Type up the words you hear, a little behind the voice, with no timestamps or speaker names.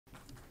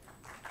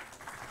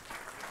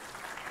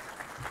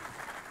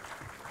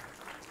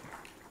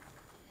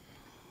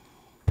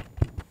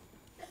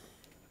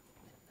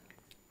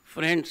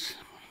Friends,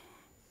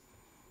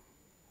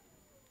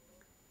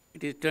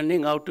 it is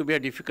turning out to be a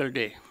difficult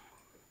day.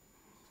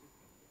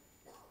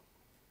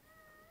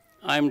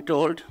 I am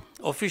told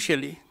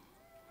officially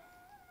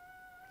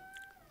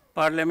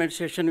Parliament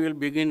session will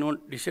begin on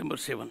December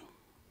 7.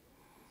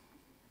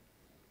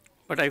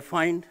 But I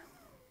find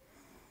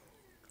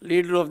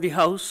Leader of the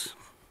House,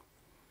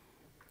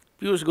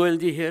 Piyush Goyal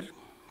ji here,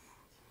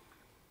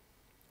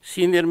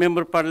 Senior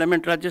Member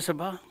Parliament Rajya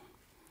Sabha,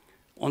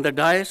 on the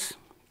dais,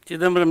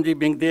 Chidambaram ji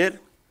being there,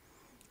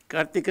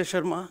 Kartika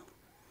Sharma,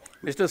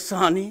 Mr.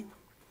 Sahani,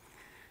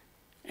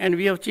 and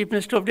we have Chief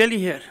Minister of Delhi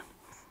here.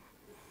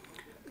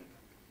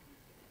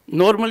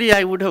 Normally,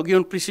 I would have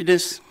given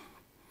precedence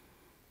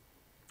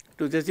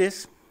to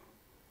judges,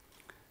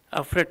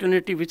 a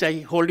fraternity which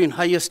I hold in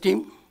high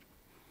esteem,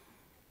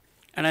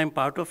 and I am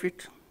part of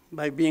it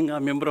by being a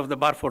member of the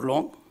bar for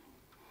long.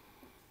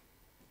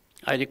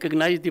 I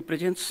recognize the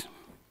presence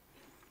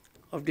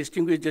of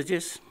distinguished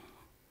judges,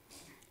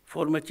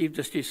 former Chief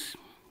Justice,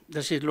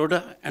 Justice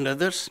Lodha, and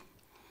others.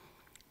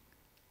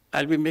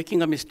 I'll be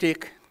making a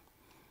mistake,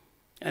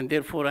 and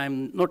therefore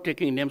I'm not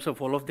taking names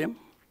of all of them.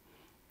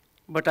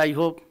 But I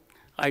hope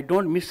I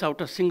don't miss out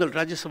a single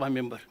Rajya Sabha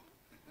member.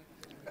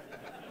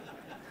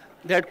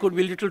 That could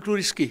be a little too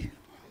risky.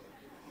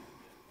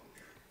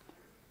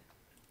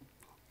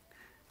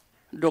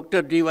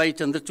 Dr. D.Y.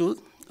 Chandrachud,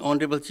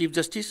 Honorable Chief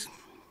Justice,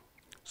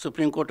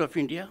 Supreme Court of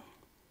India.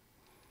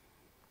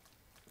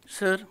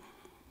 Sir,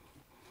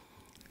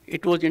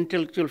 it was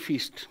intellectual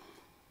feast.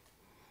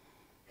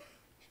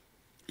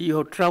 You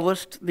have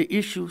traversed the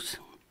issues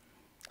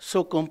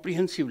so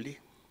comprehensively,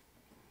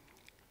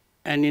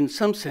 and in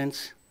some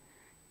sense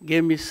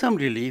gave me some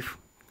relief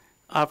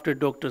after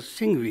Dr.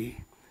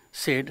 Singhvi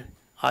said,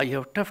 I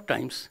have tough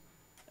times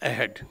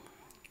ahead.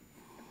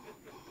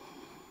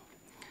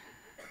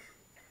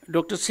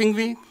 Dr.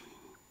 Singhvi,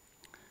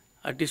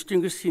 a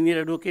distinguished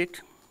senior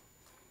advocate,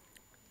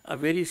 a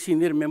very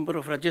senior member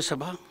of Rajya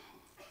Sabha,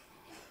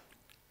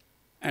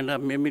 and a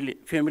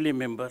family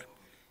member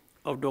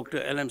of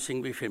Dr. L.M.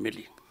 Singhvi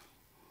family.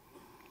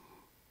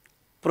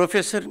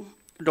 Professor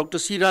Dr.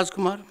 C.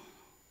 Rajkumar,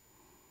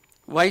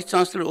 Vice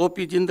Chancellor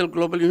O.P. Jindal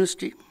Global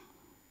University.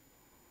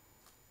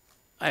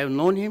 I have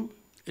known him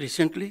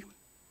recently.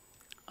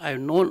 I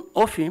have known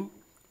of him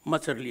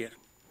much earlier.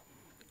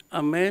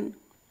 A man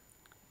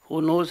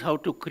who knows how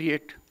to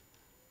create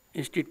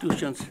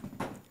institutions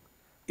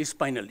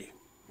spinally.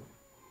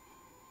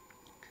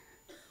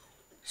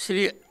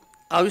 Shri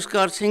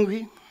Aviskar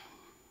Singhvi,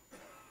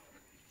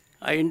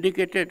 I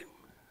indicated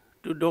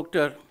to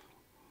Dr.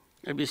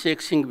 Abhishek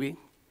Singhvi,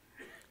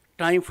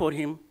 time for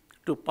him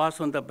to pass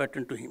on the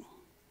baton to him.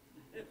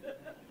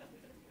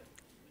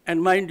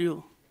 And mind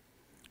you,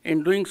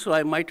 in doing so,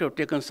 I might have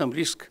taken some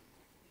risk,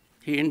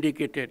 he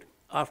indicated,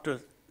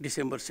 after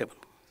December 7.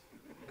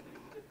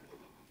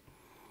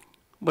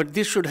 But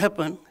this should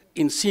happen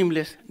in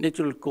seamless,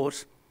 natural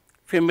course.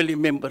 Family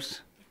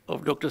members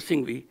of Dr.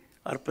 Singhvi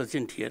are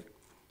present here.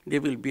 They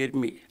will bear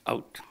me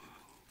out.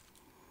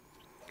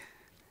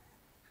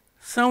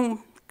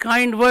 Some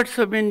kind words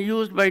have been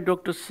used by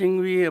Dr.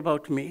 Singhvi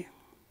about me.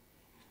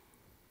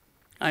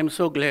 I'm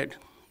so glad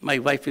my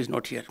wife is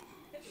not here.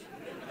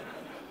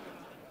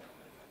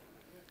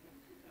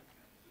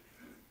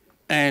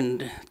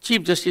 And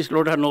Chief Justice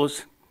Lodha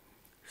knows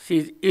she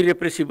is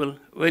irrepressible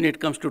when it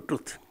comes to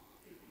truth.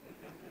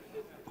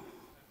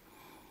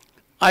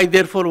 I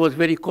therefore was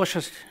very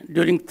cautious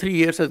during 3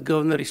 years as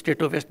Governor of the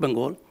State of West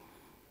Bengal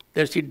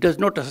that she does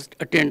not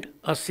attend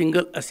a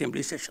single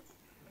assembly session.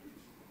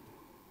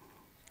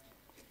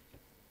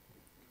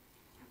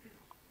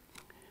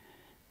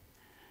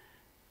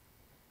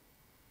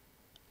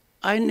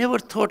 I never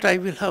thought I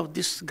will have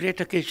this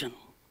great occasion.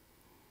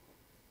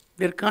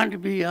 There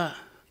can't be a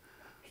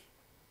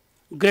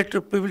greater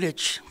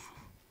privilege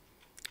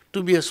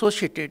to be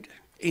associated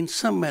in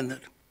some manner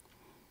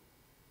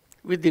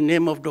with the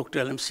name of Dr.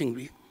 L.M.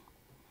 Singhvi,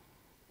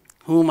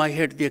 whom I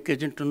had the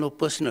occasion to know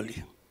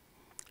personally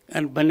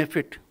and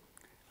benefit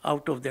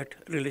out of that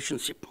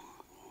relationship.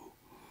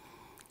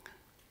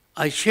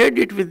 I shared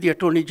it with the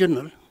Attorney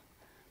General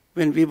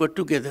when we were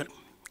together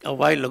a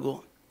while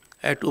ago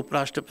at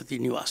Uprashtrapati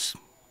Niwas.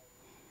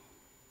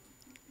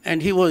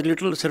 And he was a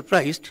little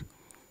surprised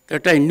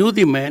that I knew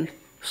the man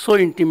so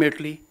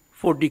intimately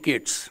for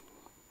decades.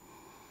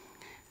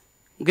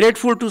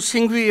 Grateful to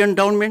Singhvi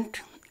Endowment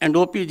and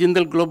O.P.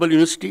 Jindal Global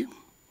University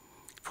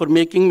for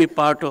making me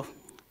part of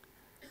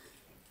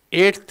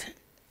 8th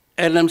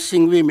L.M.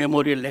 Singhvi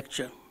Memorial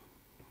Lecture.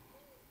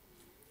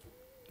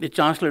 The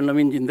Chancellor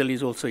Naveen Jindal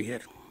is also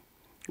here.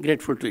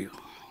 Grateful to you.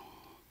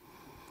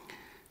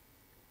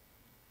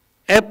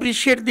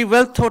 Appreciate the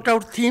well thought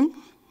out theme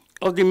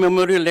of the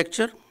memorial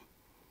lecture,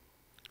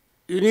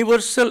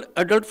 Universal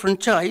Adult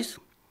Franchise,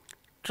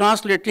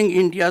 Translating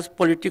India's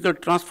Political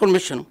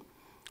Transformation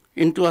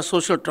into a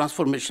Social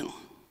Transformation.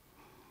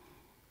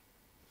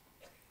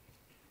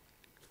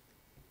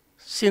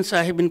 Since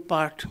I have been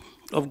part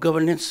of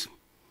governance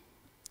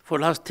for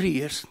the last 3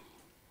 years,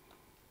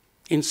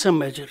 in some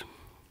measure,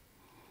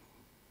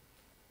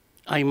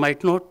 I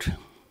might not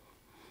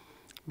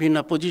be in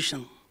a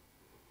position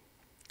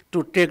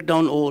to take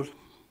down all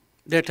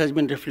that has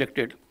been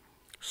reflected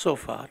so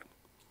far.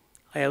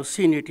 I have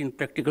seen it in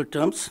practical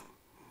terms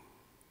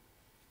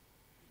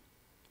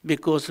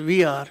because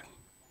we are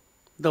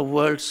the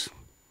world's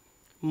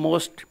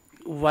most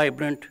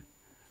vibrant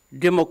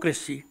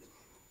democracy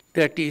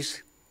that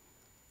is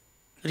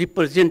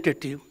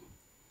representative,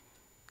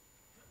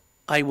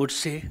 I would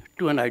say,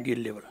 to an ideal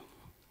level.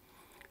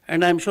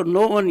 And I'm sure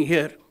no one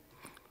here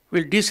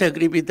will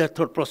disagree with that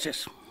thought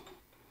process.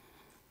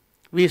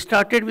 We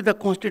started with the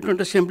Constituent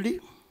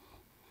Assembly.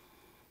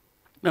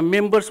 The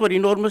members were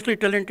enormously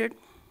talented.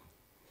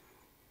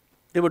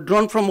 They were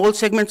drawn from all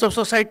segments of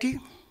society.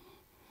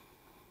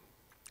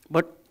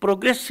 But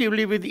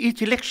progressively with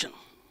each election,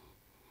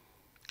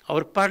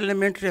 our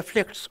parliament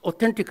reflects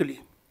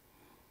authentically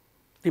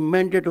the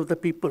mandate of the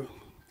people,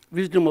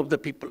 wisdom of the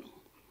people.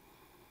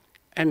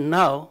 And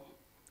now,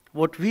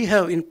 what we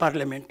have in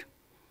parliament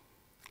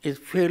is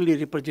fairly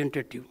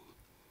representative.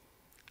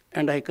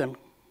 And I can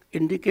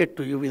indicate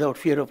to you without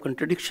fear of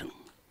contradiction,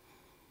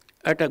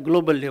 at a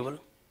global level,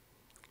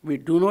 we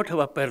do not have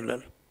a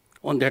parallel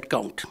on that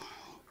count.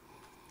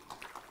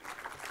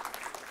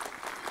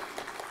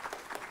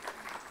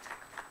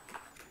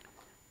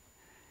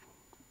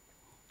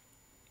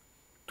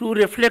 To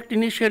reflect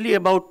initially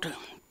about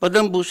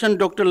Padam Bhushan,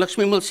 Dr.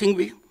 Lakshmimal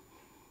Singhvi,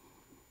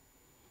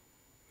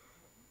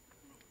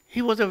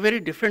 he was a very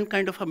different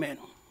kind of a man.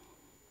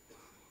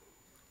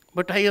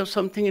 But I have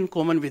something in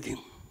common with him.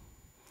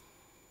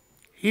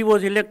 He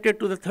was elected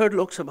to the 3rd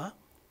Lok Sabha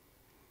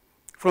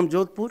from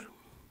Jodhpur,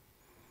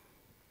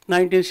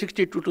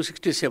 1962 to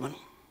 67.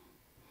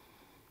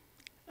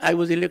 I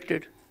was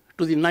elected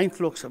to the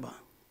 9th Lok Sabha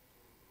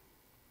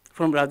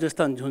from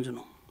Rajasthan,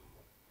 Jhunjhunu.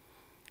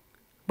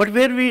 But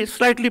where we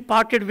slightly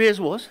parted ways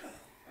was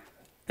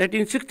that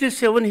in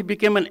 67 he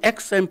became an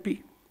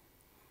ex-MP.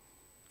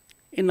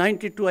 In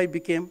 92 I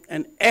became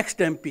an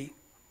ex-MP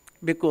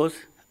because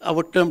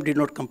our term did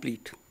not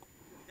complete.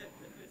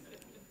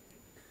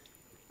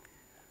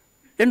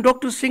 Then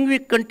Dr.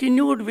 Singhvi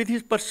continued with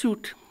his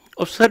pursuit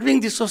of serving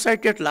the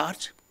society at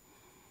large,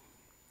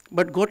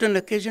 but got an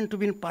occasion to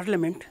be in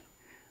parliament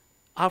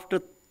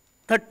after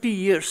 30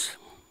 years.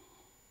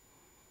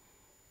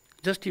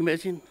 Just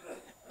imagine,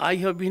 I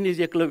have been his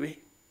eklavya.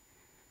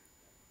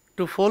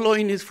 To follow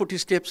in his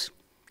footsteps,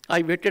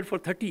 I waited for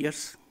 30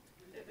 years.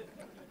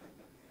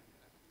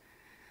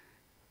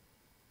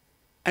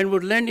 And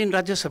would land in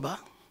Rajya Sabha,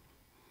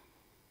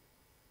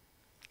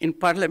 in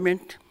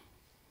parliament,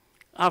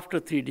 after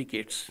 3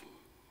 decades.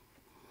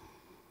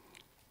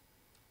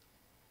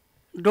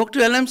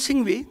 Dr. L.M.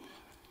 Singhvi,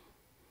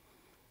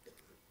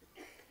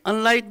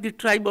 unlike the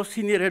tribe of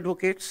senior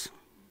advocates,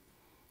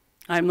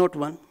 I am not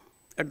one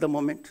at the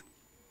moment.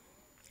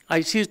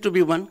 I ceased to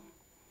be one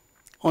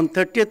on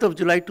 30th of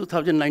July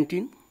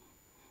 2019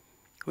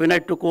 when I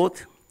took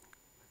oath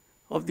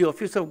of the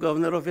office of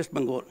Governor of West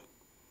Bengal.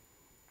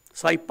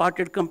 So I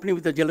parted company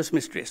with the jealous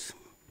mistress.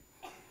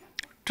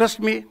 Trust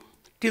me,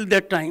 till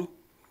that time,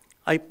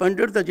 I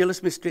pondered the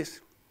jealous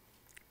mistress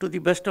to the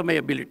best of my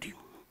ability.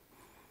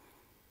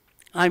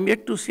 I am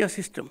yet to see a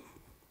system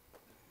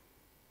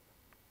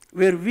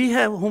where we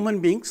have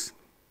human beings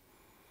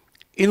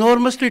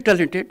enormously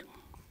talented.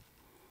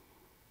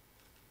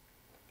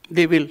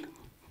 They will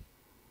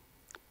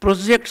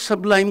project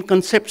sublime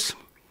concepts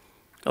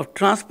of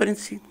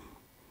transparency,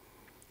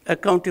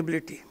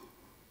 accountability.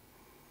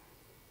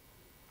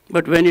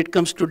 But when it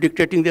comes to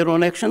dictating their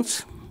own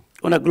actions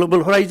on a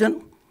global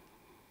horizon,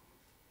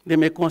 they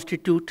may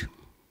constitute,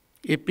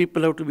 if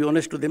people have to be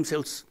honest to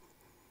themselves,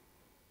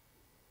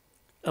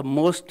 a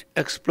most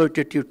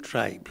exploitative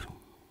tribe.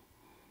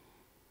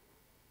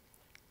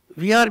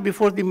 We are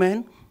before the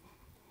man,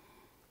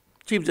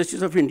 Chief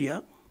Justice of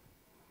India,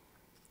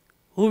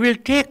 who will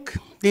take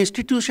the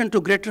institution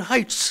to greater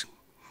heights,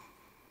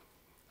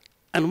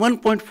 and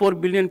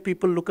 1.4 billion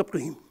people look up to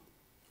him,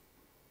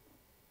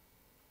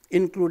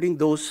 including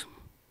those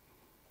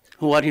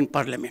who are in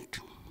parliament.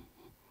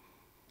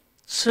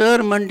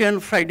 Sir, Monday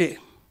and Friday,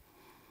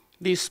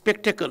 the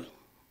spectacle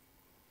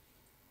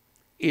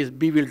is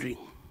bewildering.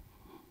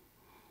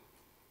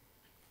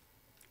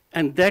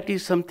 And that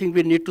is something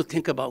we need to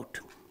think about.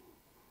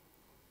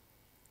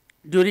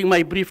 During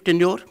my brief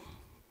tenure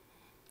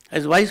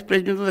as Vice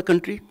President of the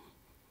country,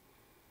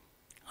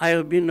 I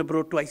have been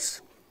abroad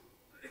twice.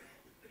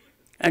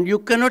 And you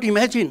cannot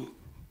imagine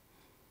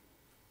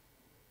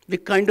the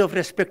kind of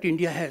respect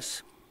India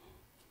has.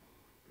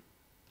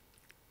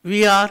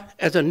 We are,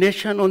 as a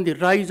nation, on the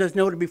rise as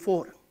never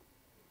before.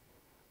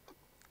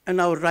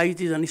 And our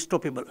rise is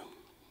unstoppable.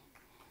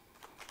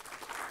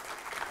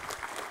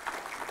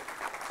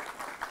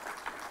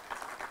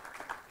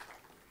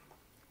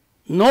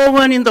 No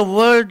one in the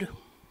world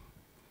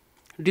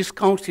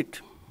discounts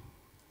it,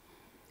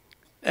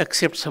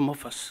 except some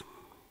of us.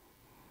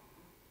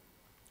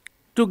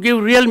 To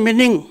give real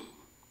meaning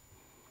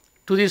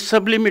to the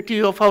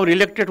sublimity of our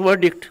elected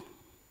verdict,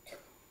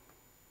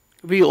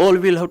 we all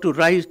will have to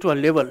rise to a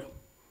level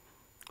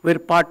where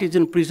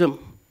partisan prism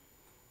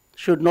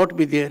should not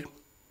be there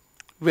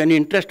when the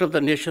interest of the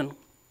nation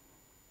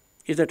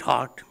is at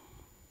heart.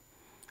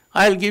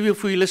 I'll give you a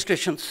few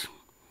illustrations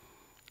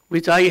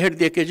which I had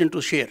the occasion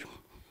to share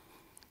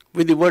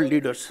with the world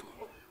leaders.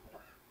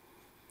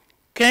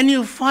 Can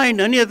you find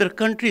any other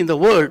country in the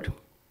world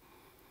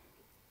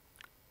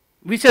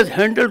which has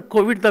handled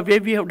COVID the way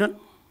we have done?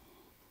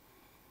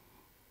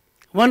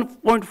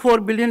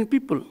 1.4 billion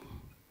people,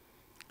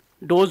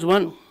 dose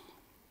 1,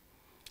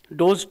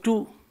 dose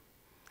 2,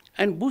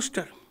 and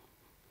booster.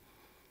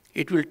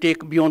 It will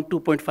take beyond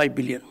 2.5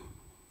 billion.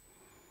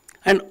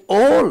 And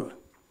all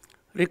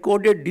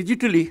recorded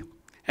digitally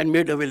and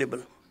made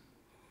available.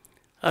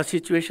 A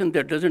situation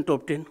that doesn't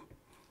obtain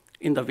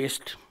in the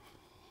West.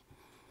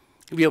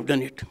 We have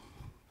done it.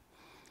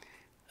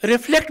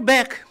 Reflect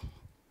back.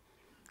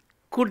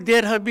 Could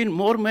there have been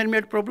more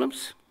man-made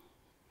problems?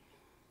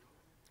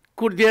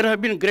 Could there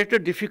have been greater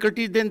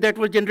difficulties than that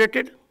was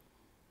generated?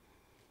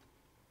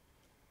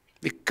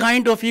 The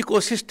kind of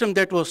ecosystem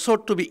that was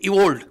sought to be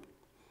evolved.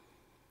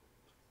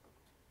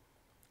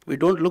 We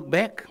don't look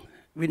back.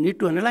 We need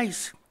to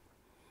analyze.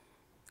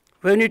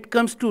 When it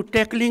comes to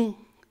tackling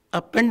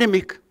a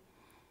pandemic,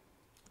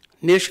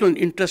 national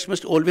interest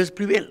must always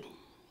prevail.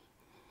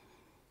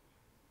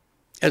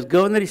 As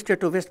Governor of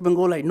State of West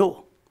Bengal, I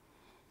know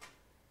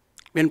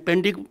when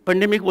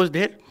pandemic was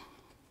there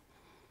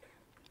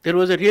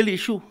was a real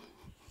issue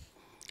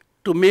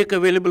to make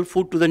available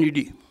food to the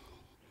needy.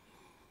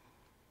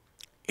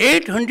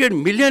 800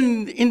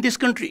 million in this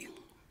country,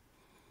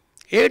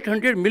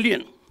 800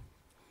 million.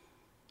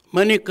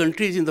 Many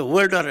countries in the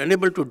world are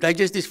unable to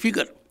digest this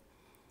figure.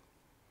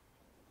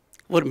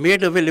 Were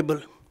made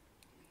available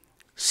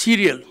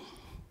cereal,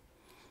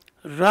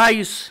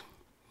 rice,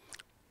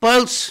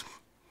 pulse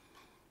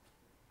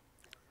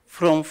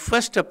from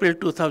 1st April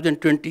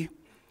 2020,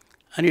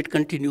 and it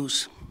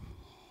continues.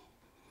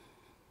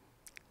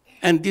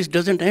 And this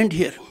doesn't end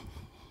here.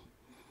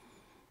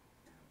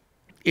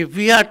 If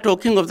we are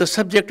talking of the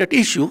subject at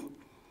issue,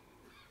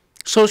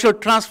 social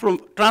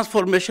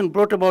transformation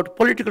brought about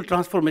political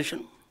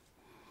transformation.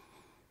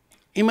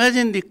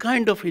 Imagine the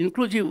kind of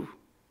inclusive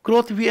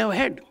growth we have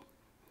had.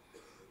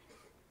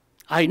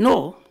 I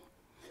know,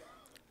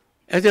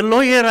 as a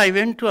lawyer, I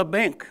went to a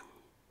bank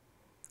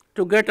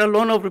to get a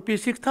loan of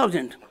rupees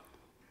 6,000.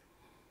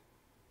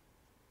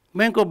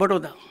 Bank of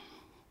Baroda.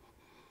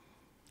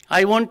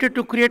 I wanted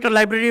to create a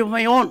library of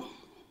my own.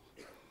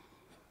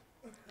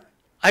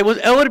 I was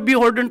ever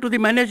beholden to the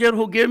manager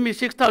who gave me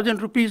 6,000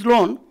 rupees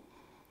loan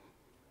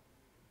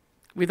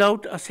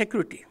without a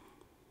security.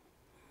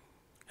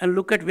 And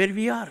look at where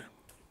we are.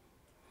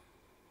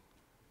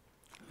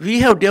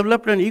 We have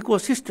developed an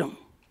ecosystem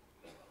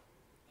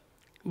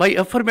by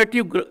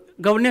affirmative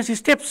governance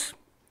steps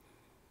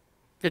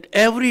that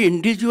every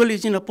individual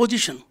is in a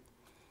position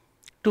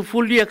to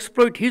fully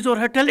exploit his or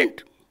her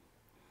talent.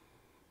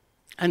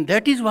 And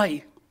that is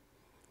why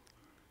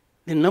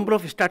the number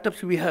of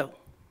startups we have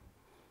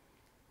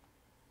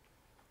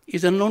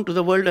is unknown to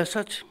the world as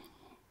such.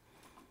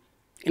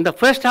 In the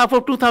first half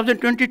of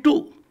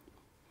 2022,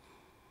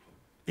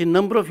 the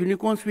number of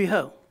unicorns we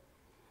have,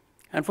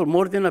 and for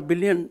more than $1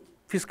 billion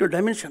fiscal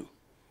dimension,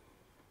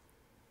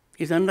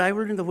 is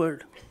unrivaled in the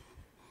world.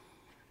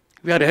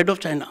 We are ahead of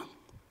China.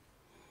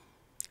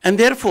 And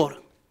therefore,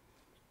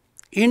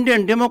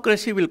 Indian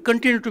democracy will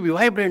continue to be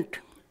vibrant.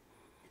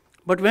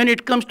 But when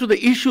it comes to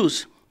the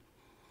issues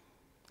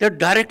that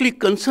directly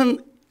concern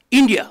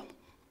India,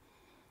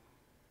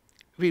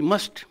 we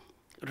must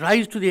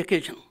rise to the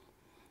occasion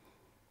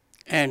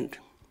and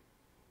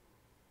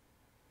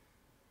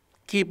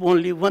keep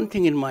only one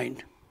thing in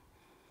mind,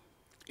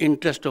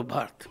 interest of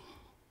Bharat.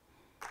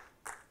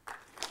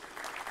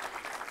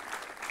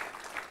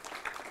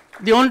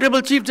 The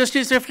Honorable Chief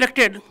Justice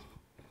reflected,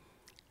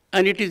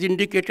 and it is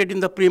indicated in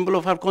the preamble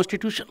of our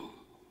Constitution,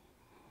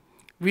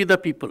 we the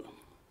people.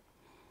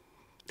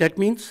 That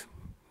means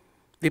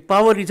the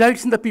power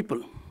resides in the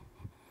people.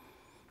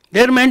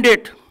 Their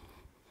mandate,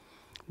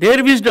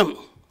 their wisdom.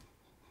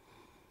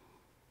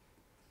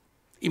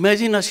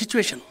 Imagine a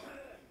situation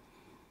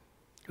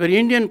where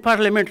Indian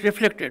Parliament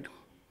reflected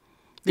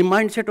the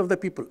mindset of the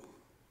people.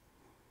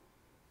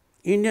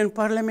 Indian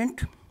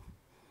Parliament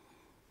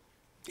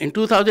in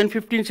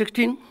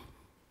 2015-16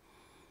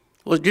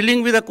 was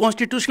dealing with a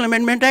Constitutional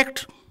Amendment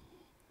Act.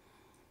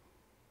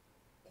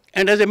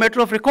 And as a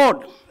matter of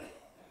record,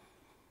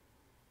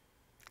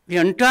 the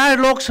entire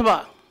Lok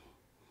Sabha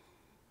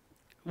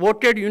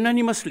voted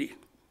unanimously.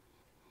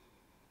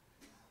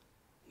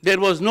 There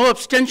was no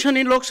abstention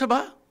in Lok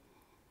Sabha.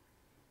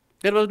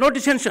 There was no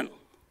dissension.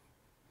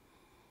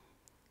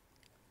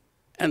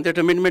 And that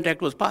Amendment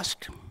Act was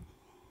passed.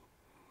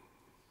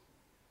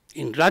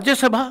 In Rajya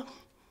Sabha,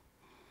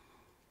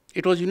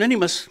 it was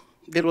unanimous.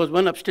 There was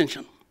one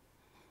abstention.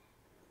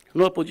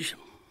 No opposition.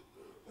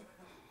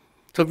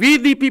 So we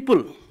the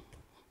people,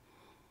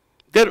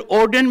 their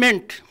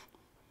ordainment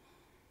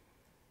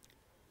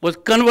was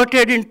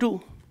converted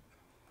into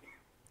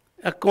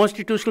a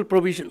constitutional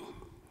provision.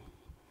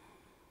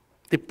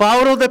 The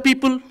power of the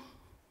people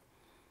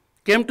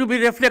came to be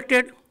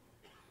reflected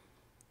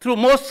through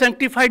most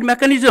sanctified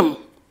mechanism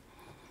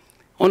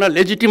on a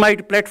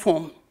legitimate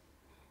platform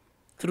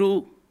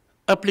through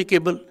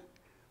applicable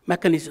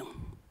mechanism.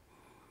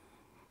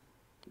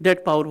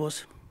 That power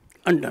was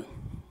undone.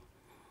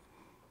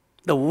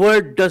 The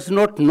world does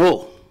not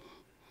know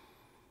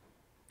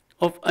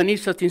of any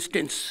such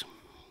instance.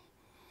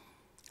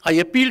 I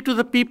appeal to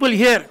the people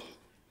here.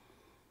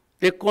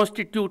 They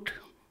constitute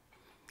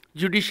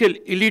judicial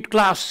elite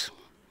class,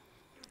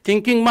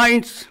 thinking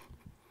minds,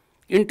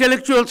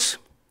 intellectuals.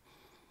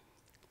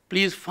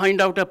 Please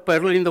find out a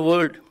parallel in the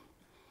world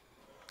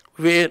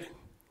where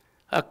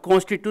a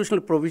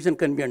constitutional provision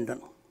can be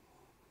undone.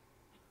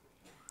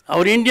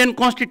 Our Indian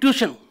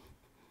Constitution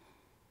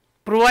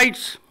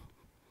provides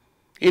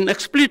in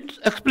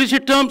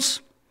explicit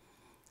terms,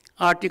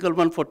 Article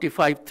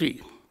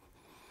 145(3),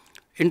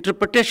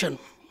 interpretation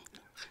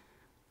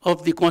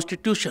of the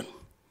Constitution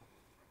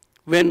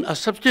when a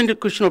substantive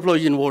question of law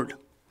is involved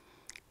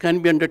can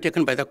be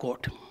undertaken by the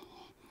court.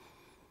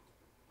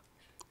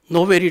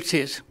 Nowhere it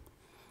says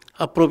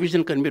a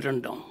provision can be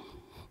run down.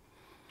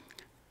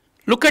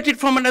 Look at it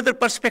from another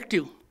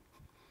perspective.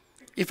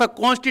 If a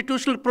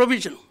constitutional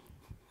provision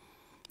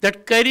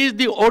that carries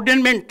the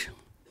ordainment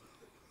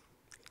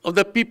of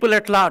the people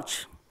at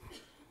large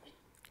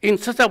in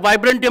such a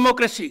vibrant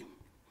democracy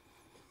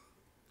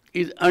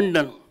is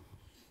undone,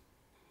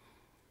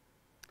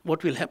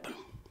 what will happen?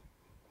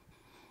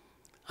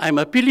 I am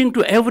appealing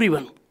to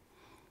everyone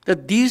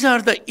that these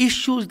are the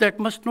issues that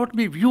must not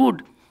be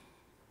viewed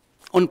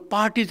on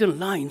partisan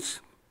lines.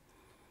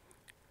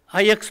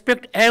 I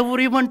expect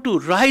everyone to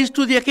rise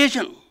to the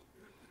occasion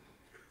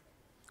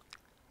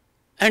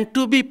and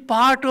to be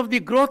part of the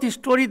growth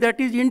story that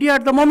is India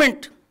at the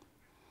moment.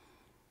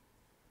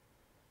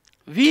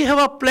 We have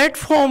a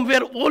platform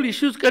where all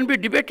issues can be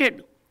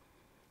debated,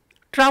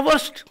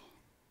 traversed.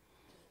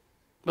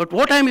 But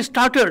what I am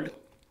started,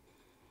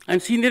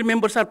 and senior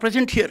members are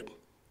present here,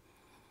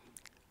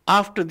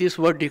 after this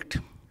verdict,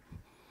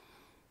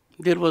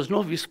 there was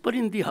no whisper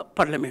in the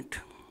parliament.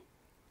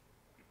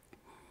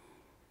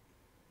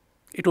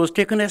 It was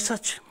taken as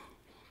such.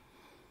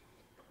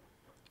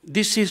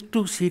 This is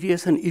too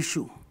serious an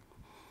issue.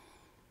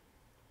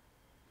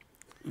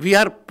 We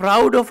are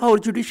proud of our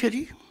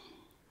judiciary.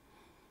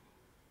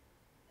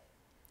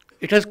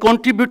 It has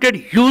contributed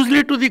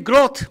hugely to the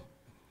growth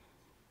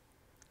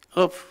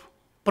of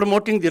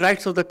promoting the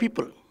rights of the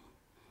people.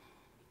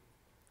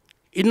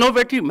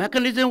 Innovative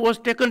mechanism was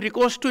taken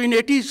recourse to in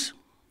 80s,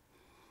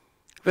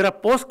 where a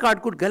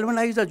postcard could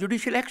galvanize a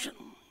judicial action.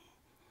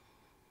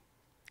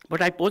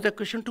 But I pose a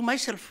question to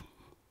myself.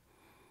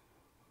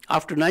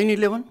 After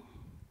 9/11,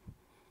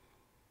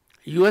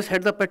 US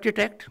had the Patriot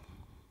Act.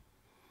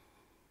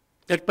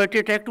 That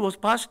Patriot Act was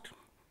passed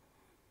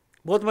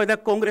both by the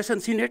Congress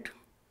and Senate,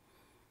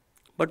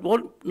 but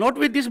not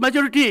with this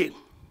majority.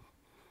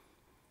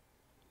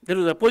 There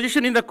was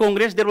opposition in the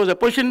Congress, there was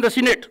opposition in the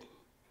Senate.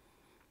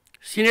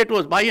 Senate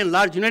was by and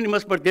large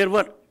unanimous, but there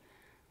were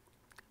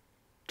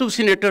 2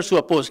 senators who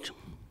opposed.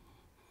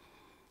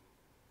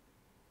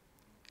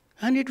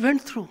 And it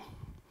went through.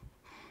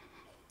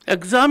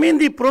 Examine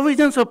the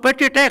provisions of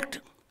Patriot Act,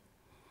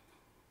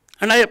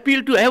 and I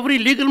appeal to every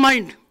legal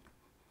mind,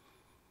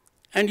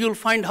 and you'll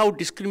find how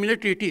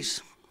discriminatory it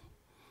is.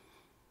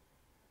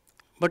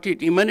 But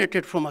it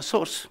emanated from a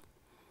source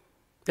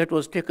that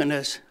was taken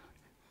as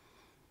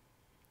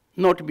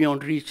not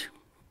beyond reach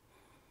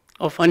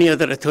of any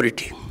other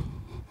authority.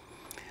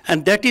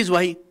 And that is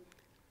why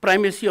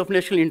primacy of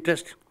national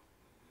interest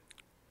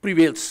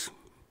prevails.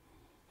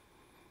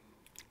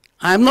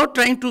 I am not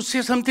trying to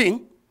say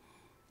something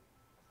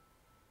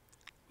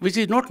which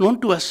is not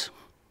known to us.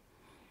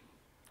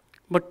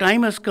 But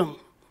time has come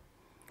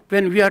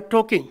when we are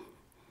talking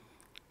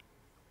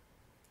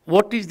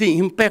what is the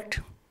impact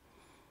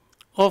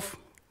of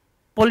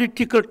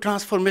political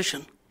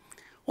transformation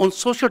on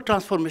social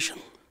transformation.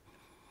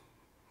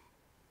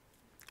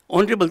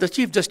 Honorable the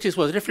Chief Justice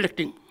was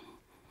reflecting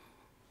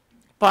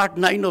Part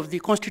 9 of the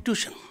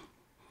Constitution.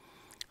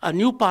 A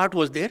new part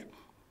was there.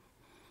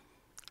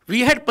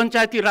 We had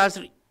Panchayati Raj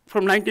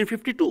from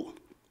 1952.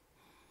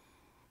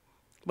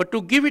 But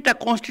to give it a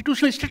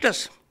constitutional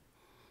status,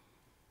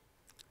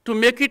 to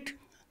make it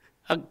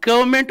a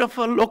government of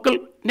a local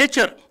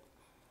nature,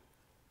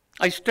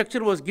 a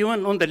structure was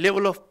given on the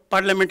level of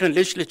Parliament and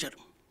legislature.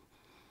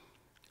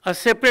 A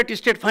separate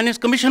State Finance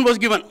Commission was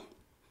given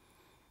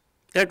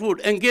that would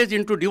engage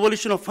into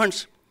devolution of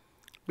funds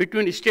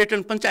between state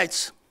and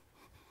panchayats,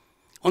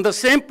 on the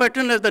same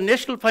pattern as the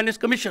National Finance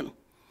Commission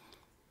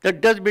that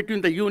does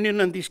between the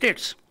union and the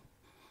states.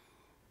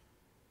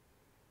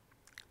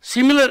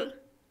 Similar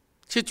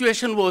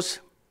situation was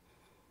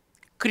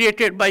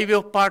created by way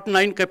of Part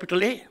 9,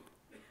 Capital A,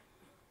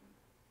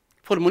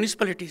 for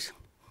municipalities.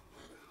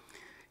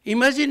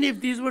 Imagine if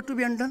these were to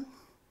be undone.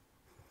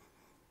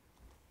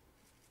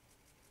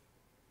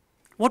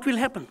 What will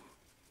happen?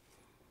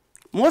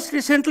 Most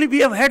recently, we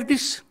have had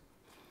this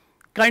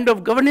kind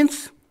of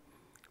governance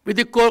with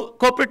the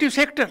cooperative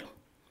sector,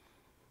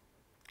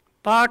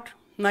 Part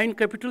 9,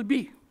 Capital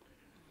B.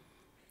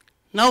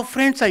 Now,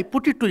 friends, I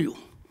put it to you.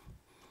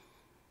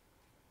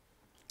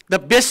 The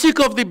basic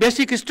of the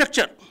basic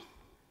structure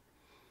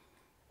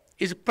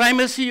is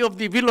primacy of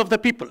the will of the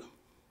people.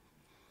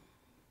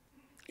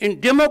 In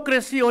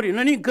democracy or in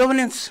any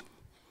governance,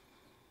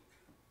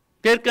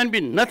 there can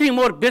be nothing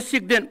more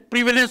basic than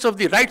prevalence of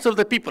the rights of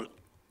the people.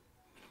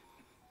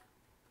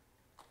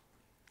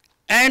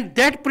 And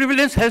that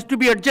prevalence has to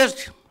be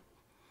adjusted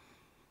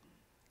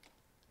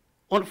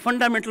on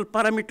fundamental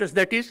parameters,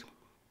 that is,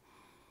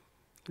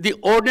 the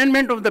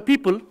ordainment of the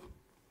people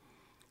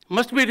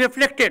must be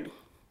reflected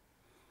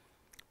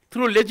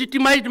through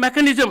legitimized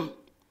mechanism,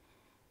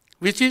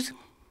 which is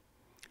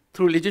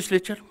through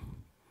legislature,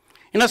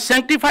 in a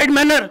sanctified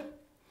manner,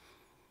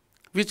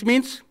 which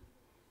means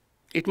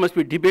it must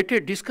be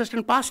debated, discussed,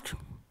 and passed.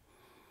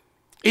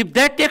 If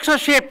that takes a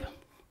shape,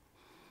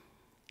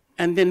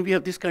 and then we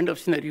have this kind of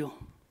scenario,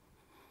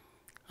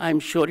 I'm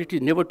sure it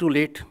is never too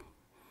late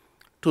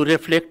to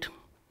reflect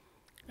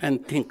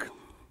and think.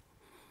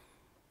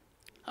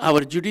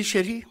 Our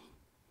judiciary,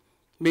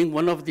 being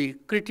one of the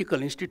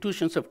critical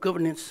institutions of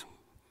governance,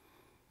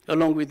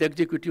 along with the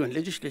executive and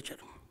legislature,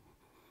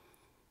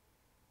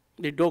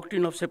 the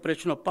doctrine of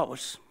separation of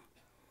powers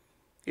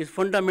is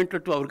fundamental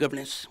to our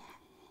governance.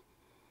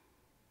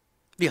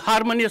 The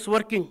harmonious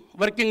working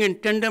in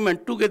tandem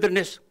and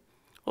togetherness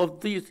of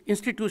these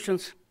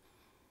institutions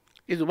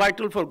is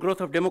vital for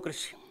growth of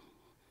democracy.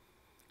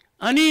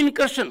 Any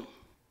incursion,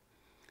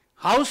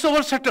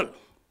 howsoever subtle,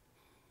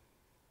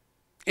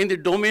 in the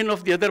domain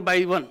of the other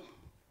by one,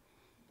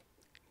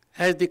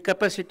 has the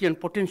capacity and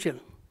potential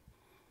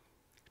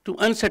to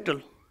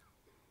unsettle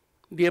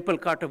the apple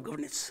cart of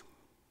governance.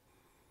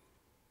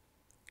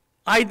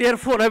 I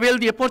therefore avail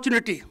the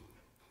opportunity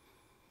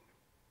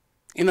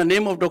in the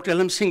name of Dr.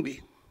 L.M.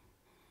 Singhvi,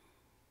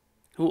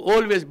 who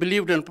always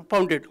believed and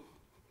propounded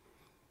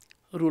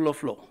rule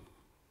of law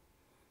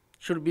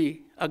should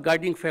be a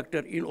guiding factor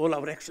in all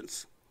our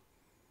actions.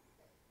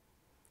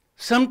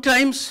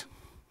 Sometimes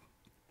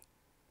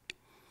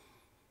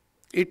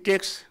it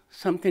takes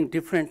something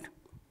different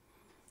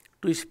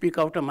to speak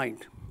out a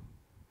mind.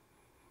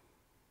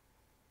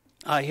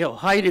 I have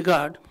high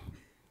regard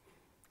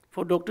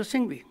for Dr.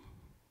 Singhvi.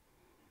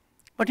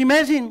 But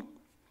imagine,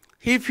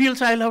 he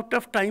feels I'll have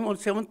tough time on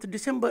 7th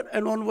December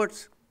and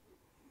onwards.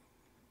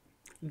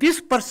 This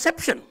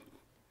perception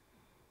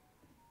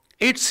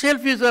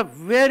itself is a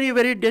very,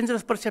 very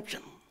dangerous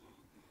perception.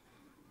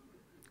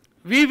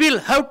 We will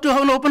have to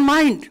have an open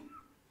mind.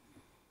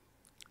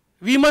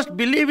 We must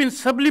believe in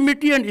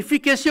sublimity and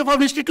efficacy of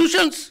our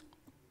institutions.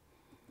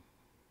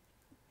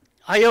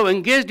 I have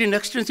engaged in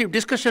extensive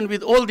discussion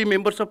with all the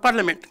members of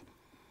Parliament.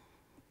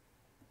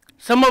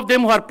 Some of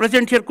them who are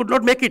present here could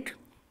not make it.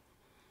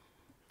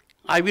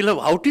 I will have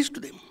outreached to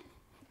them.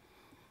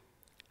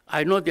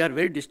 I know they are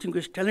very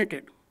distinguished,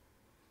 talented,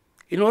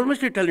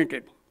 enormously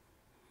talented.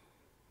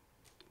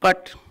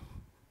 But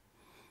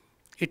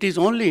it is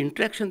only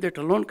interaction that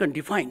alone can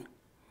define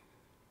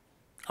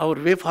our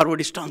way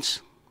forward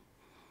stance.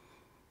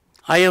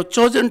 I have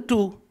chosen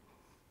to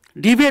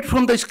deviate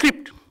from the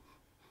script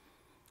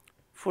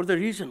for the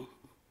reason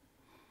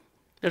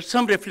that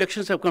some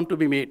reflections have come to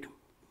be made.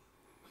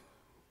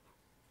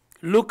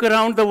 Look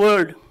around the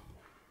world.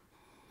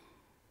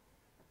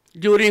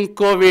 During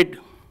COVID,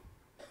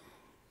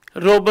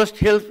 robust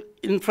health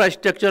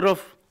infrastructure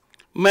of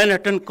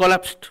Manhattan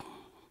collapsed.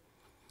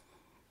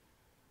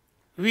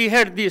 We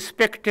had the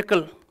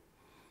spectacle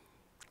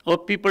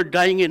of people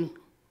dying in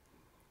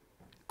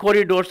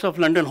corridors of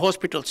London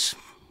hospitals.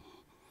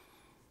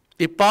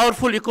 The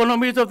powerful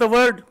economies of the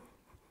world,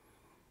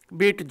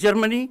 be it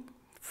Germany,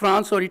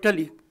 France, or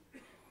Italy,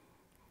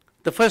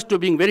 the first two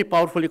being very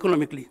powerful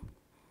economically,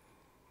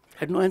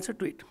 had no answer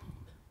to it.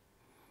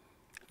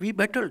 We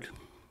battled.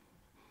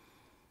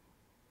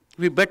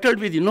 We battled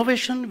with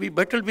innovation, we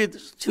battled with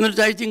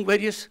synergizing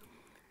various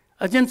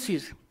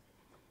agencies.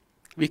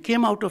 We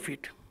came out of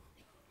it.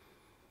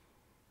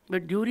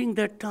 But during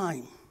that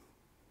time,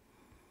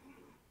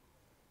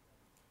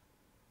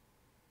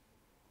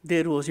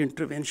 there was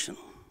intervention.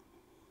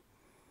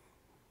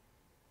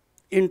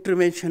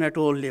 Intervention at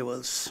all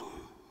levels.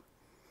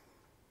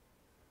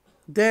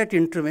 That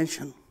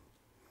intervention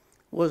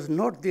was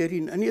not there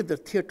in any other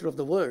theater of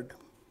the world.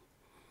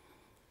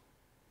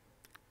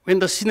 When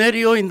the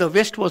scenario in the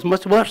West was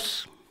much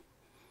worse,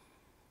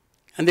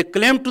 and they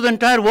claimed to the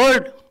entire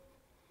world,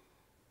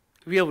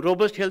 we have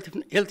robust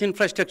health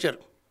infrastructure.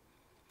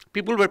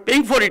 People were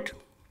paying for it.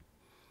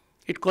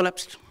 It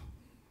collapsed.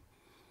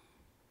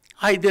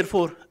 I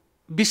therefore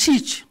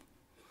beseech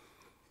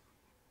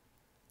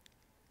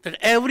that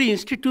every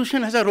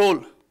institution has a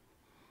role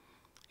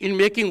in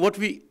making what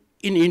we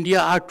in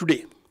India are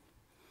today.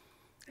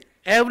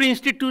 Every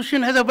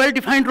institution has a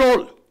well-defined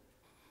role.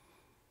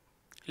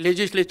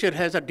 Legislature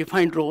has a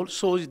defined role,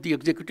 so is the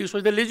executive, so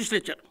is the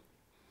legislature.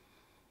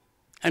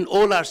 And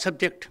all are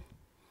subject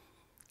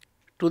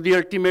to the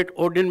ultimate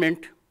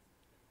ordainment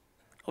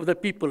of the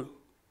people.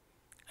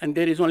 And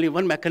there is only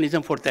one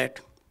mechanism for that,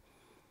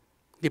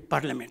 the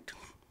Parliament.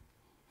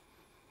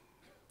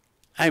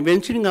 I am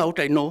venturing out,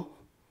 I know,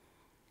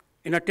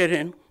 in a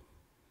terrain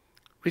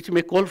which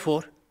may call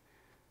for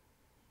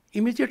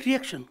immediate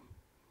reaction,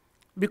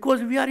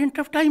 because we are in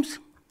tough times.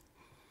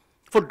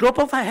 For drop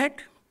of a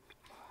hat,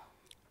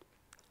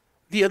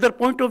 the other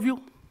point of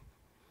view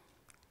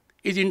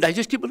is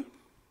indigestible.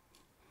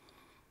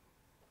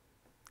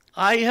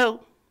 I have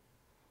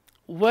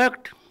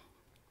worked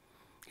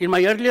in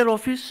my earlier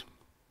office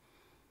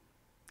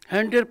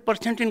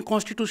 100% in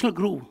constitutional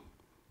groove.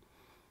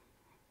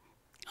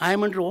 I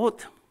am under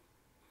oath.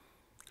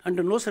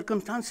 Under no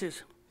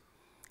circumstances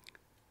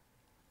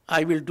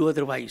I will do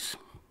otherwise.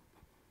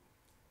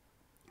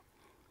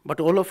 But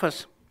all of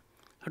us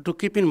have to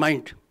keep in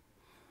mind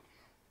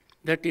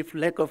that if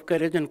lack of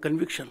courage and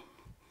conviction,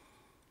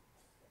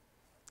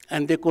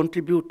 and they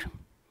contribute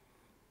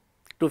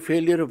to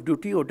failure of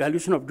duty or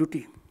dilution of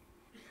duty,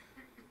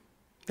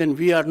 then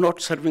we are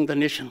not serving the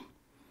nation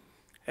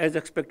as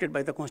expected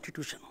by the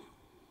Constitution.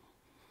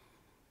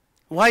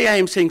 Why I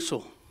am saying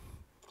so?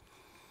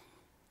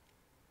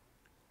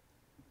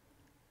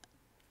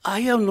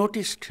 I have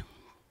noticed,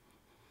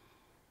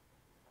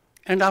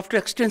 and after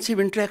extensive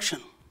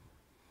interaction,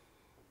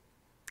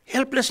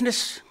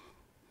 helplessness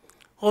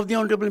of the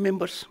honorable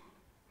members.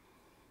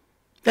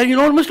 They are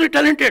enormously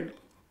talented.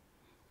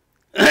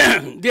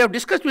 They have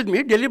discussed with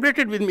me,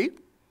 deliberated with me,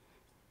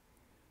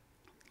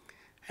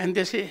 and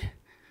they say,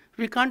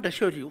 we can't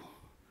assure you.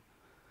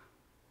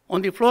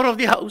 On the floor of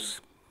the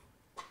House,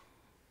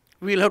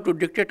 we will have to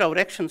dictate our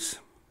actions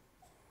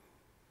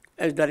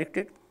as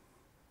directed,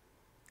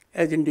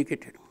 as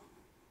indicated.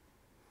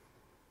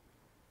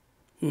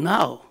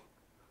 Now,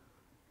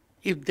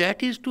 if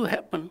that is to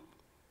happen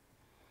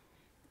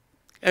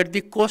at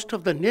the cost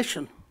of the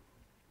nation,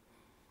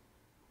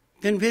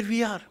 then where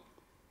we are?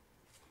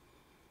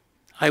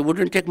 I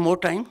wouldn't take more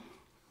time.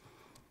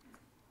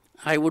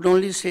 I would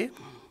only say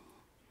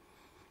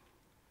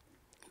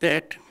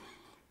that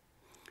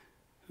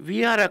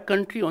we are a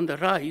country on the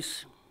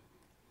rise.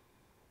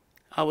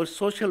 Our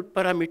social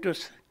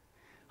parameters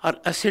are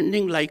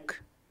ascending like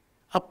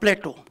a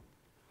plateau.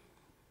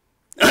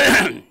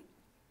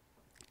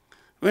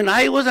 When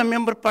I was a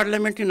member of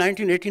Parliament in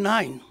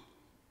 1989,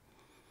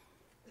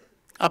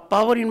 a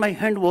power in my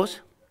hand was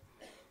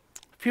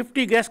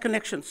 50 gas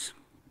connections.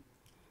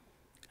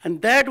 And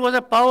that was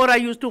a power I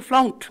used to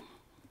flaunt.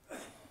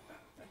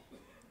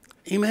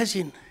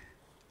 Imagine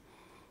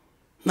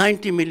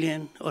 90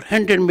 million or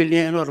 100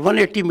 million or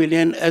 180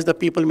 million, as the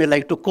people may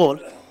like to call.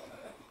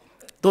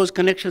 Those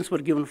connections were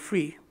given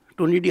free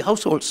to needy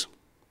households.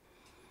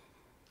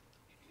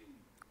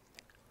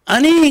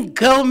 Any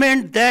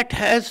government that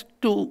has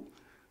to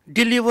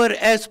deliver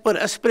as per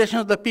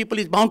aspirations of the people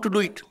is bound to do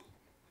it.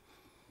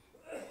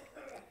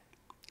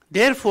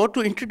 Therefore,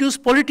 to introduce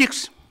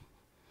politics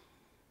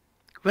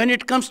when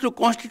it comes to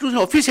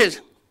constitutional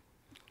offices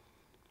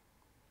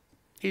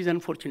is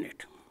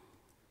unfortunate.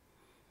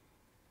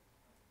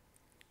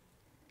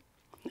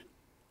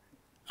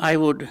 I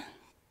would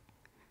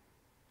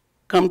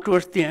come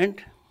towards the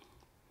end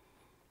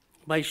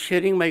by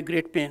sharing my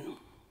great pain.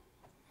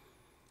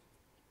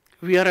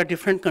 We are a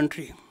different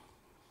country.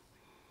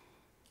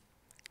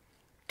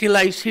 Till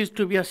I ceased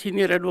to be a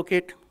senior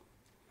advocate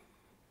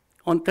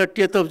on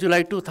 30th of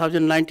July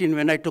 2019,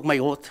 when I took my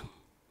oath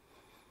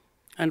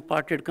and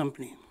parted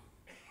company,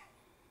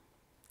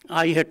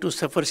 I had to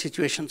suffer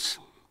situations.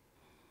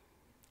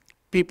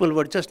 People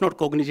were just not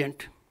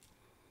cognizant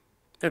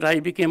that I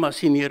became a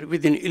senior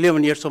within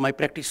 11 years of my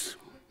practice.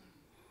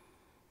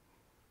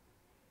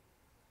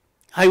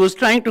 I was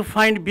trying to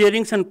find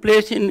bearings and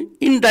place in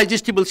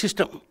indigestible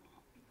system,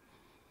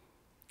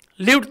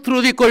 lived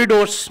through the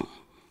corridors,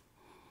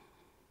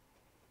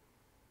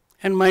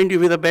 and mind you,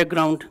 with a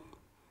background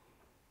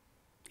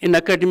in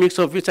academics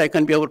of which I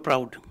can be ever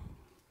proud.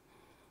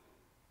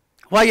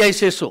 Why I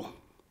say so?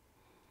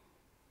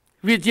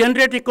 We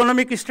generate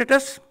economic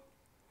status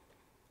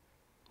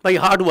by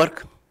hard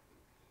work,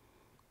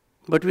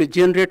 but we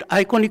generate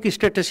iconic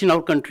status in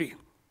our country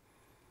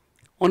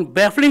on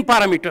baffling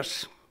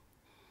parameters.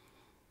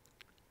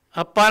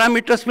 Our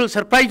parameters will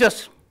surprise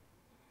us,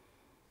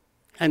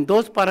 and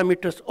those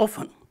parameters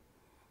often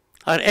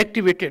are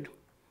activated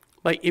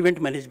by event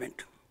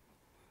management.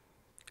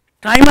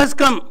 Time has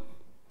come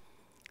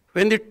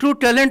when the true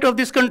talent of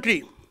this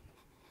country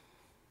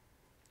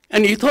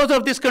and ethos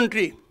of this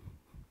country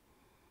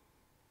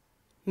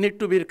need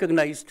to be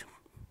recognized.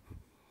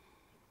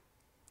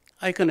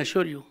 I can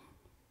assure you,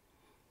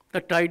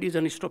 the tide is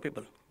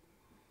unstoppable.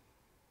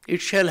 It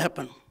shall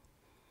happen.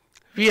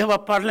 We have a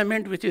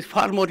parliament which is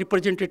far more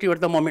representative at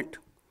the moment.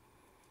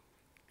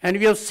 And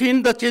we have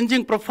seen the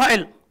changing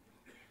profile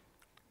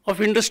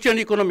of industry and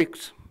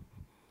economics.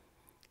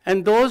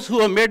 And those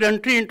who have made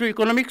entry into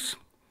economics,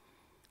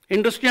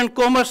 industry and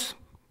commerce,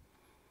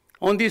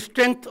 on the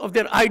strength of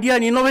their idea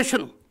and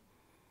innovation,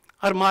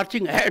 are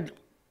marching ahead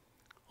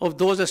of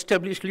those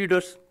established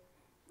leaders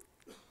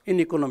in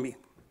economy.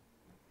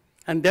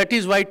 And that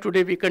is why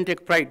today we can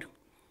take pride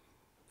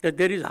that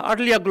there is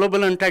hardly a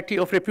global entity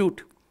of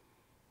repute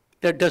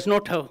that does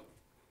not have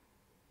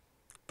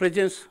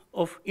presence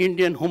of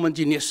Indian human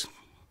genius.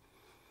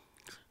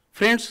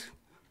 Friends,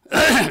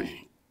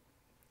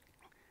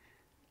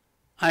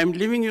 I am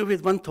leaving you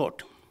with one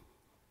thought.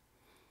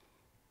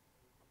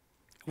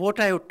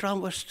 What I have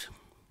traversed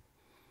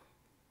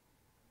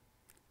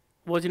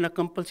was in a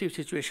compulsive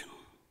situation.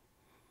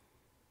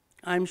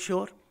 I am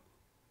sure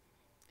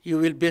you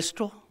will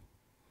bestow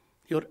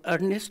your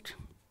earnest,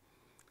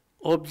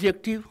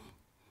 objective,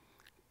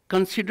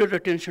 considered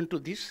attention to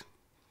this,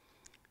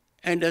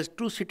 and as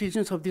true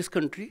citizens of this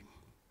country,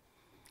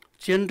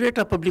 generate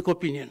a public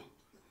opinion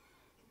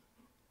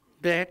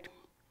that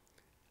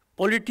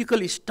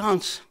political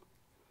stance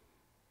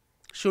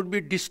should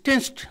be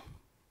distanced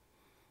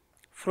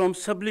from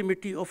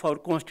sublimity of our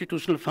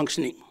constitutional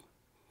functioning.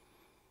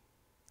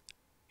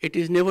 It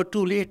is never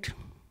too late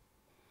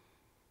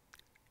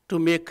to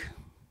make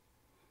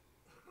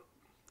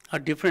a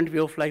different way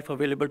of life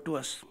available to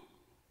us.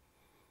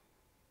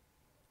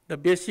 The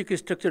basic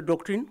structure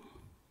doctrine,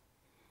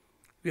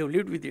 we have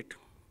lived with it.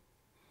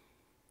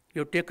 We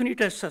have taken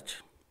it as such.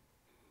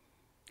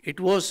 It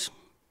was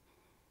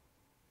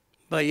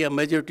by a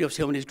majority of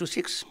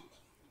 7:6.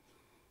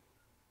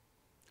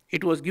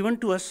 It was given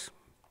to us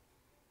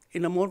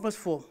in amorphous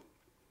form.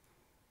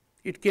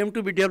 It came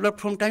to be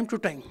developed from time to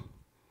time.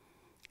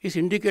 Its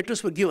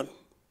indicators were given.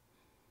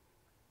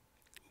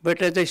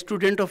 But as a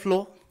student of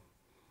law,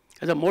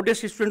 as a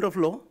modest student of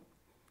law,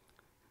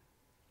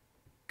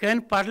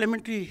 can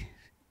parliamentary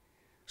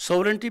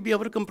sovereignty be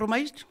ever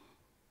compromised?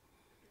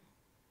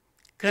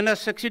 Can a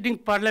succeeding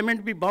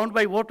parliament be bound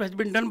by what has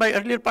been done by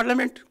earlier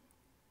parliament?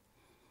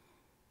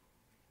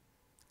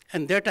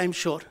 And that, I'm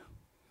sure,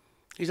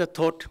 is a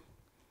thought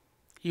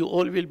you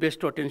all will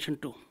bestow attention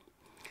to.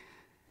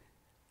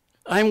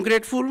 I am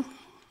grateful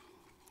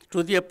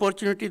to the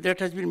opportunity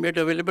that has been made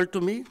available to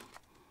me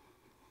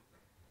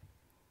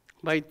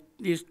by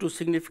these two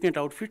significant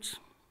outfits.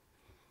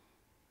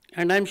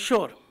 And I'm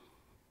sure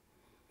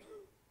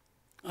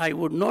I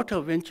would not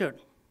have ventured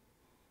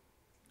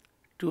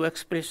to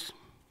express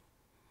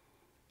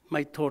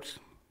my thoughts,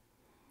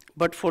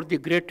 but for the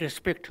great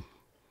respect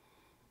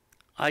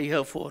I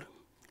have for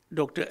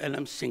Dr.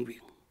 L.M. Singhvi.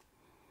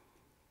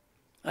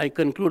 I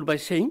conclude by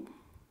saying,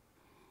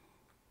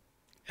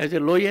 as a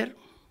lawyer,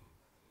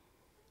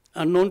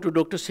 unknown to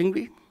Dr.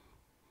 Singhvi,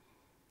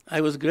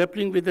 I was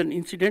grappling with an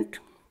incident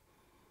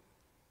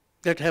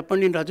that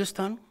happened in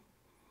Rajasthan,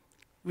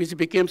 which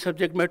became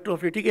subject matter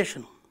of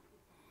litigation.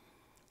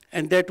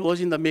 And that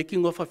was in the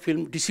making of a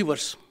film,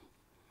 Deceivers.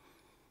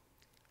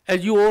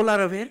 As you all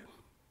are aware,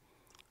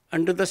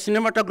 under the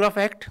Cinematograph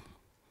Act,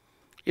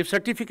 if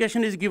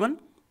certification is given,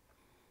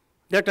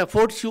 that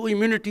affords you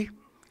immunity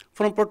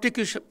from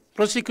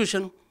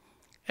prosecution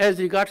as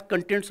regards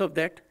contents of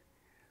that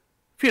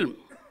film.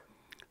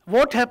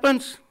 What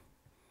happens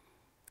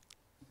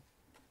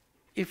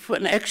if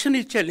an action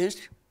is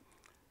challenged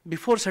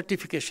before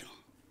certification,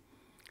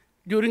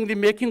 during the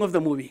making of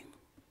the movie?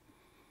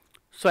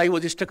 So I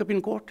was stuck up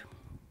in court.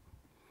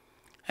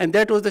 And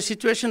that was the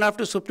situation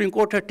after Supreme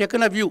Court had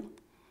taken a view.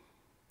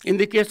 In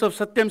the case of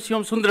Satyam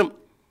Shivam Sundaram,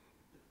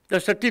 the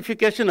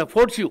certification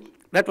affords you,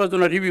 that was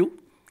on a review.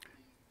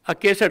 A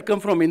case had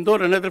come from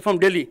Indore, another from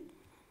Delhi.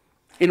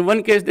 In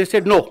one case, they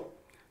said no.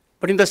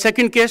 But in the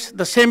second case,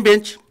 the same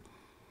bench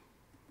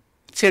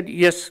said,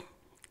 yes,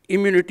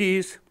 immunity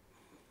is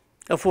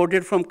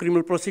afforded from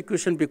criminal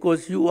prosecution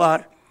because you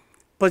are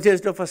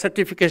possessed of a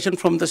certification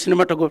from the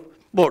Cinematograph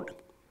Board.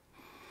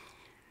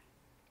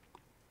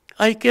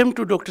 I came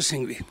to Dr.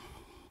 Singhvi.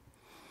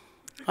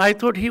 I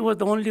thought he was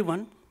the only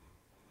one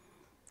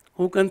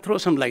who can throw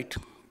some light.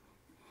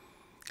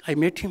 I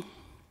met him.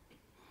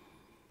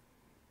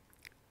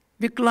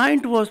 The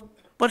client was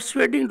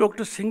persuading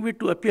Dr. Singhvi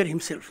to appear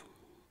himself.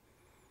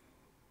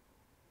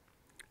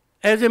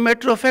 As a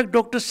matter of fact,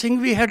 Dr.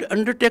 Singhvi had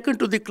undertaken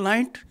to the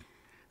client,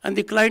 and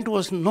the client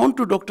was known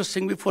to Dr.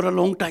 Singhvi for a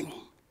long time.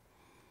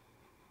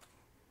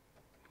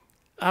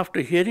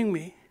 After hearing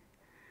me,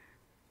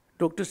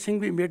 Dr.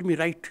 Singhvi made me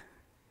write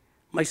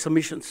my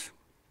submissions,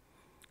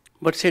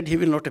 but said he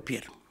will not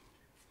appear.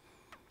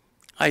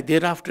 I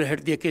thereafter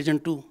had the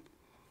occasion to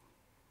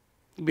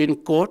be in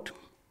court,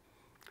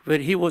 where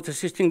he was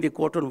assisting the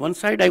court on one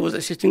side, I was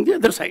assisting the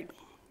other side.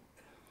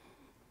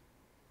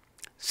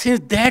 Since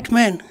that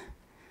man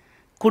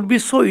could be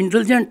so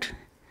indulgent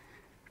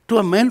to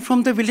a man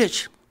from the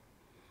village,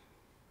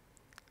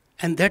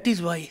 and that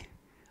is why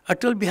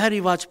Atal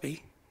Bihari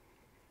Vajpayee,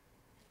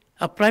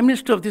 a prime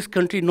minister of this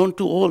country known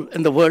to all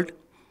in the world,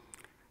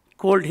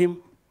 called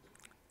him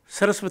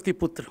Saraswati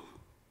Putra.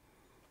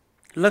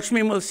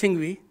 Lakshmi Mal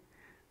Singhvi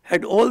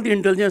had all the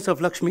indulgence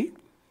of Lakshmi.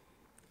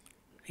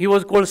 He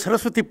was called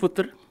Saraswati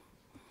Putra.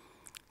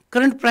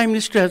 Current Prime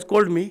Minister has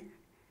called me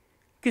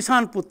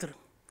Kisan Putra.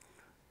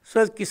 So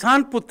as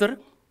Kisan Putra,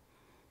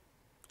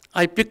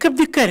 I pick up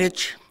the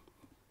courage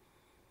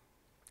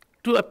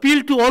to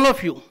appeal to all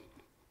of you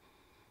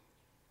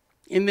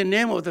in the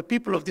name of the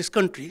people of this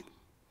country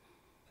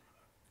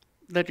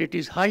that it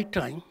is high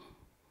time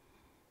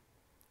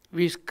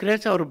we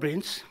scratch our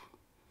brains,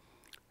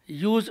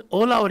 use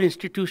all our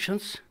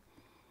institutions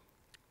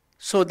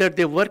so that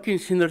they work in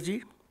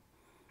synergy,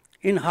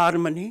 in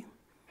harmony,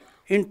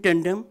 in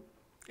tandem,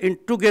 in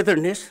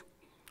togetherness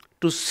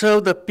to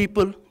serve the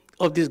people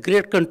of this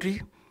great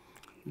country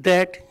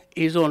that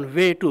is on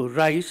way to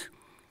rise,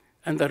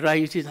 and the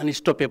rise is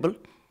unstoppable.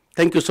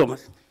 Thank you so much.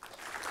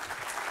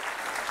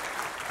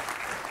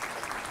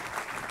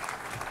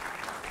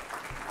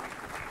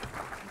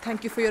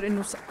 Thank you for your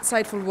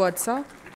insightful words, sir.